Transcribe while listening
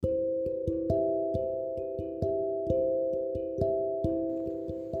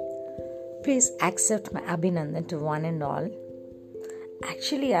Please accept my Abhinandan to one and all.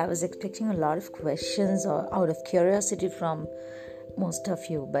 Actually, I was expecting a lot of questions or out of curiosity from most of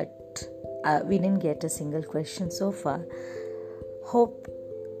you, but we didn't get a single question so far. Hope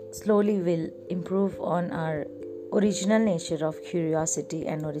slowly will improve on our original nature of curiosity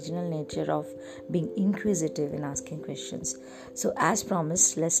and original nature of being inquisitive in asking questions. So as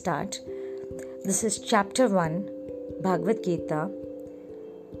promised, let's start. This is chapter 1, Bhagavad Gita,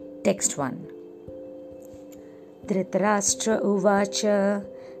 text 1. Dhritarashtra uvacha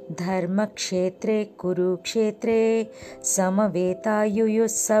dharmakshetre kurukshetre samaveta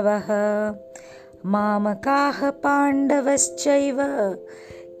mamakaha pandavaschaiva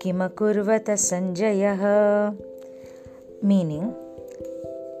kimakurvata sanjayah. Meaning,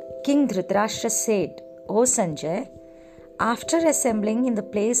 King Dhritarashtra said, O Sanjay, after assembling in the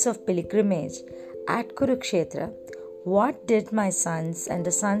place of pilgrimage at Kurukshetra, what did my sons and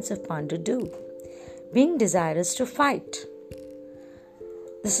the sons of Pandu do, being desirous to fight?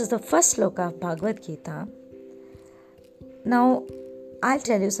 This is the first sloka of Bhagavad Gita. Now, I'll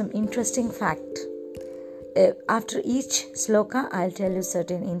tell you some interesting fact. After each sloka, I'll tell you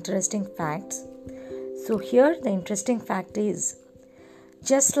certain interesting facts. So here the interesting fact is,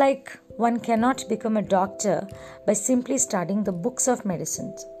 just like one cannot become a doctor by simply studying the books of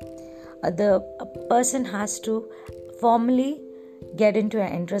medicines, a person has to formally get into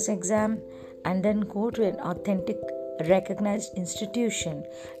an entrance exam and then go to an authentic recognized institution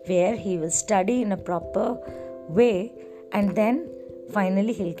where he will study in a proper way and then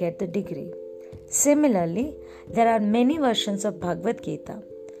finally he'll get the degree. Similarly, there are many versions of Bhagavad Gita,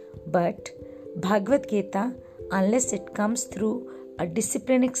 but Bhagavad Gita, unless it comes through a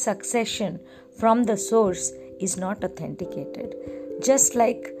disciplinic succession from the source, is not authenticated. Just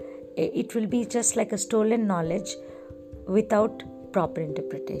like it will be just like a stolen knowledge without proper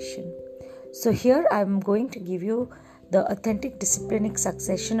interpretation. So here I am going to give you the authentic disciplinic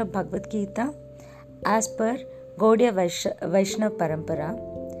succession of Bhagavad Gita as per Gaudiya Vaishnava Parampara.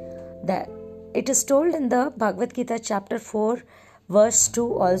 That it is told in the Bhagavad Gita chapter 4 verse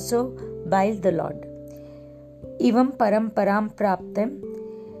 2 also by the Lord. Ivam paramparam praptam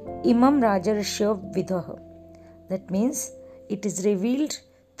imam rajarishyo vidoha. That means it is revealed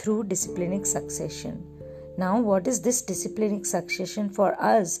through disciplinic succession. Now, what is this disciplinic succession for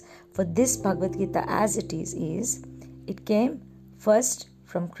us, for this Bhagavad Gita as it is it came first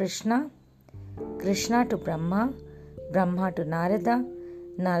from Krishna to Brahma, Brahma to Narada,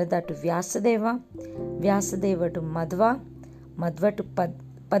 Narada to Vyasadeva, Vyasadeva to Madhva, Madhva to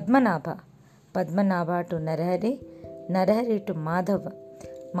Padmanabha, Padmanabha to Narahari, Narahari to Madhava,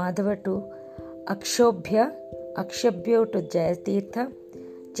 Madhava to Akshobhya, Akshobhya to Jayatirtha,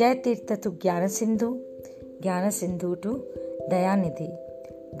 Jayatirtha to Jnanasindhu, Jnanasindhu to Dayanidhi,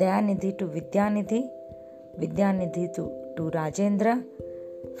 Dayanidhi to Vidyanidhi, Vidyanidhi to Rajendra,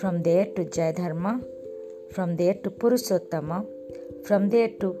 from there to Jayadharma, from there to Purushottama, from there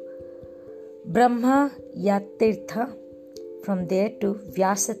to Brahma Yatirtha, from there to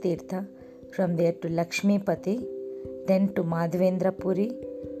Vyasatirtha, from there to Lakshmipati, then to Madhavendra Puri,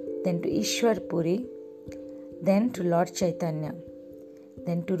 then to Ishwar Puri, then to Lord Chaitanya,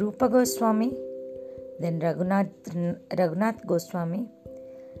 then to Rupa Goswami, then Raghunath Goswami,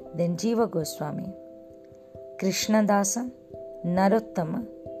 then Jiva Goswami, Krishna Dasa, Narottama,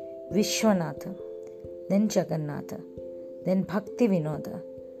 Vishwanatha, then Jagannatha, then Bhakti Vinoda.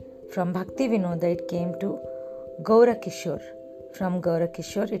 From Bhakti Vinoda it came to Gaura Kishore. From Gaura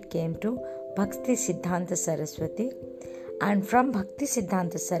Kishore it came to Bhakti Siddhanta Saraswati. And from Bhakti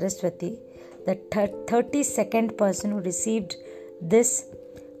Siddhanta Saraswati, the 32nd person who received this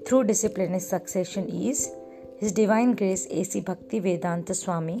through disciplinary succession is His Divine Grace A.C. Bhakti Vedanta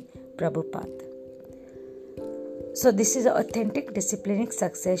Swami Prabhupada. So this is an authentic disciplinic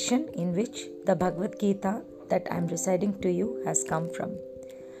succession in which the Bhagavad Gita that I am reciting to you has come from,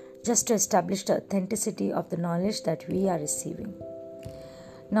 just to establish the authenticity of the knowledge that we are receiving.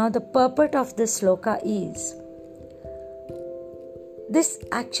 Now the purport of this sloka is, this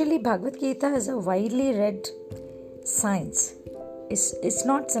actually Bhagavad Gita is a widely read science. It's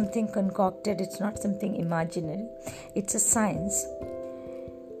not something concocted, it's not something imaginary, it's a science.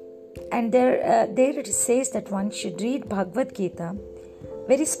 And there it says that one should read Bhagavad Gita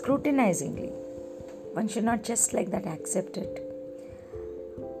very scrutinizingly. One should not just like that accept it.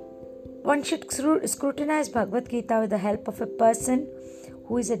 One should scrutinize Bhagavad Gita with the help of a person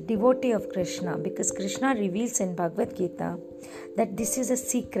who is a devotee of Krishna, because Krishna reveals in Bhagavad Gita that this is a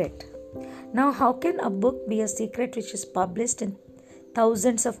secret. Now, how can a book be a secret which is published in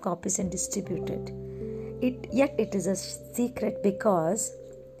thousands of copies and distributed. Yet it is a secret because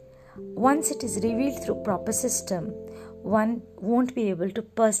once it is revealed through proper system, one won't be able to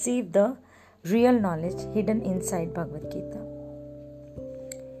perceive the real knowledge hidden inside Bhagavad Gita.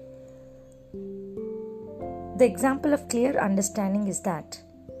 The example of clear understanding is that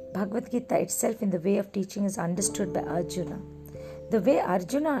Bhagavad Gita itself in the way of teaching is understood by Arjuna. The way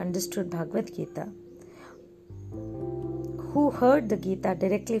Arjuna understood Bhagavad Gita, who heard the Gita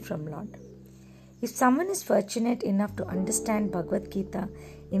directly from Lord. If someone is fortunate enough to understand Bhagavad Gita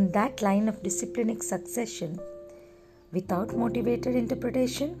in that line of disciplinic succession without motivated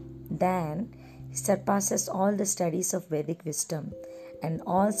interpretation, then he surpasses all the studies of Vedic wisdom and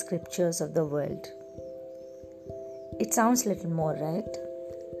all scriptures of the world. It sounds little more, right?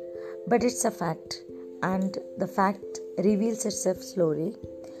 But it's a fact, and the fact reveals itself slowly.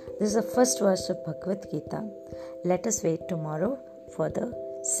 This is the first verse of Bhagavad Gita. Let us wait tomorrow for the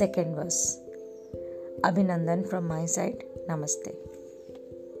second verse. Abhinandan from my side. Namaste.